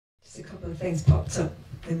just a couple of things popped up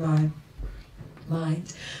in my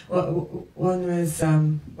mind. Well, one was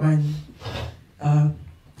when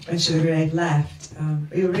Shri Gurudev left.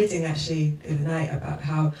 We were reading actually the other night about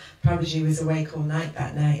how Prabhuji was awake all night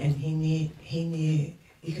that night, and he knew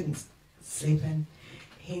he couldn't sleep, and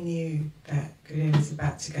he knew that Gurudev was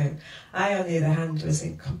about to go. I, on the other hand, was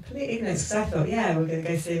in complete ignorance, because I thought, yeah, we're going to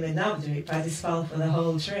go see him in Navadvip, but I just fell for the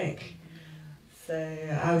whole trick. So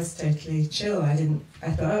I was totally chill. I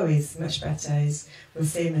thought, oh, he's much better. We'll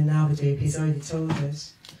see him in Navadvip. He's already told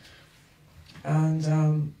us. And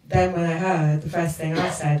then when I heard, the first thing I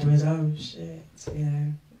said was, oh shit,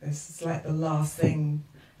 this is like the last thing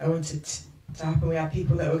I wanted to happen. We had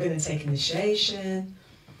people that were going to take initiation.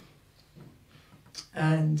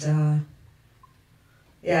 And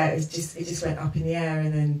it just went up in the air,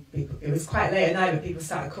 and then it was quite late at night, but people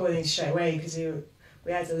started calling straight away, because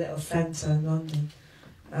we had a little centre in London,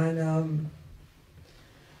 and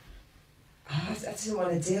I didn't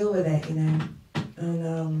want to deal with it,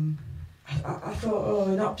 and I thought, oh,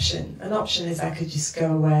 an option is I could just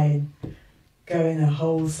go away and go in a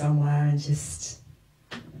hole somewhere and just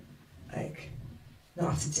like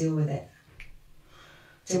not have to deal with it.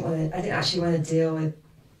 I didn't actually want to deal with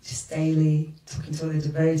just daily talking to all the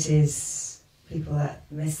devotees, people that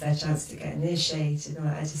miss their chance to get initiated.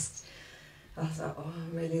 I was like, oh,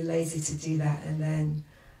 I'm really lazy to do that. And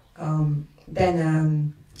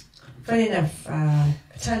then funny enough, I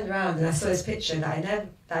turned around and I saw this picture that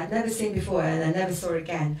I'd never seen before, and I never saw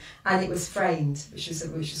again. And it was framed, which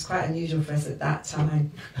was quite unusual for us at that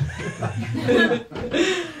time.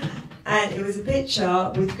 And it was a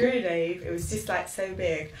picture with Gurudev. It was just like so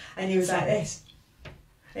big, and he was like this.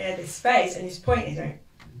 He had this face, and he's pointing. Like,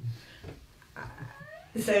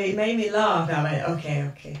 so it made me laugh. I went,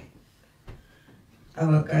 okay, I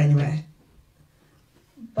won't go anywhere.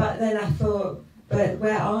 But then I thought, but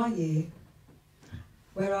where are you?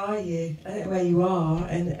 Where are you? I don't know where you are.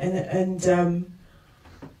 And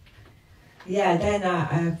then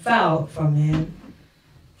I felt from him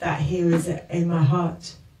that he was in my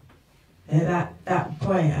heart. And at that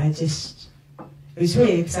point, it was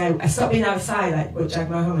weird, because I stopped being outside, like what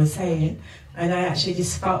Jagmohan was saying, and I actually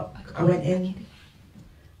just felt, I went in,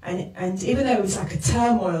 and even though it was like a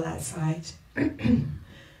turmoil outside, when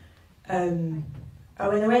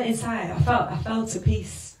I went inside, I felt a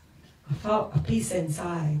peace. I felt a peace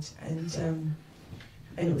inside, and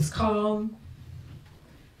it was calm,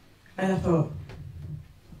 and I thought,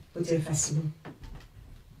 we'll do a festival.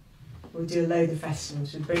 We'll do a load of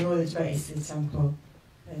festivals. We'll bring all the devotees to the temple,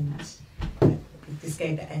 and just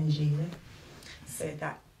gave the energy, So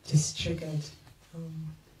that just triggered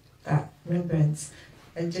that remembrance.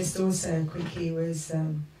 And just also quickly was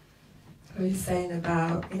saying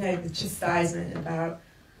about the chastisement about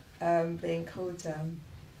being called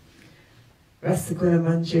Rasagula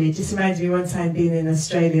Manjari. It just reminds me one time being in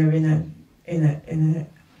Australia in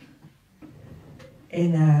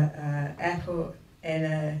a airport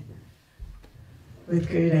with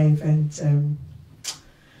Gurudev, and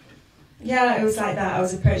it was like that. I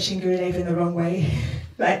was approaching Gurudev in the wrong way,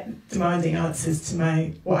 like demanding answers to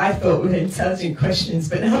what I thought were intelligent questions,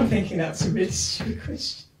 but now I'm thinking that's a really stupid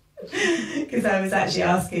question. Because I was actually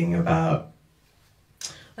asking about,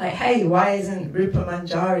 like, hey, why isn't Rupa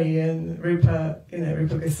Manjari and Rupa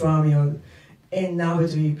Goswami or in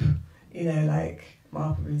Navadvip, like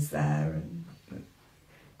Mahaprabhu's there and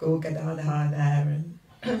Gaur Gadadhar there,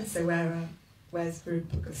 and so where's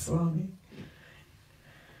Rupa Goswami?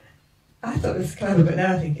 I thought it was clever, but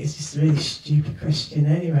now I think it's just a really stupid question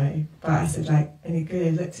anyway. But I said, like, and he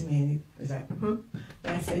looked at me and he was like, And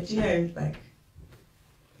I said,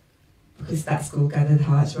 because that's Gaur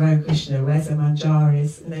Gadadhar's Rama Krishna, where's the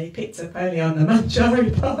Manjaris? And then he picked up only on the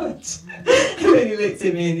Manjari part. And then he looked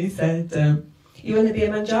at me and he said, you want to be a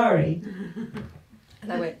Manjari?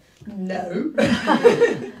 And I went, no.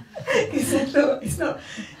 He said, look, it's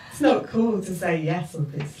not cool to say yes,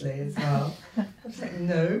 obviously, as well. I was like,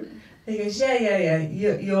 no. He goes, yeah,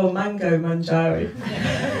 you're Mango Manjari.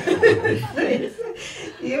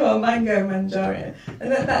 You are Mango Manjari.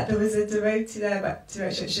 And at that, there was a devotee there, back to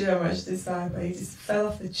actually Sri Rama's disciple. He just fell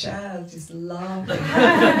off the chair, just laughing.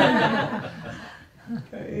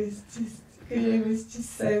 It was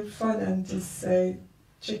just so fun and just so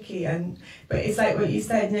tricky. But it's like what you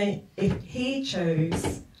said, if he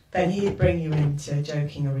chose, then he'd bring you into a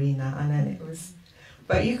joking arena, and then it was.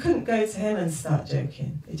 But you couldn't go to him and start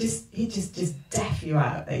joking. He'd just deaf you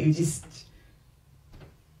out. That you just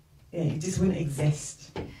wouldn't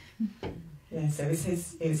exist. Yeah, so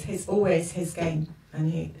it was always his game,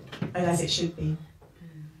 and as it should be.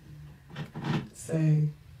 So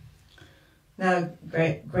now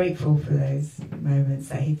grateful for those moments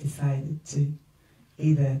that he decided to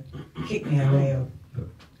either kick me away or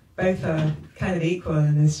both are kind of equal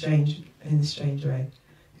in a strange way.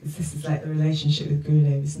 Because this is like the relationship with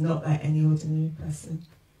Gurudev. It's not like any ordinary person.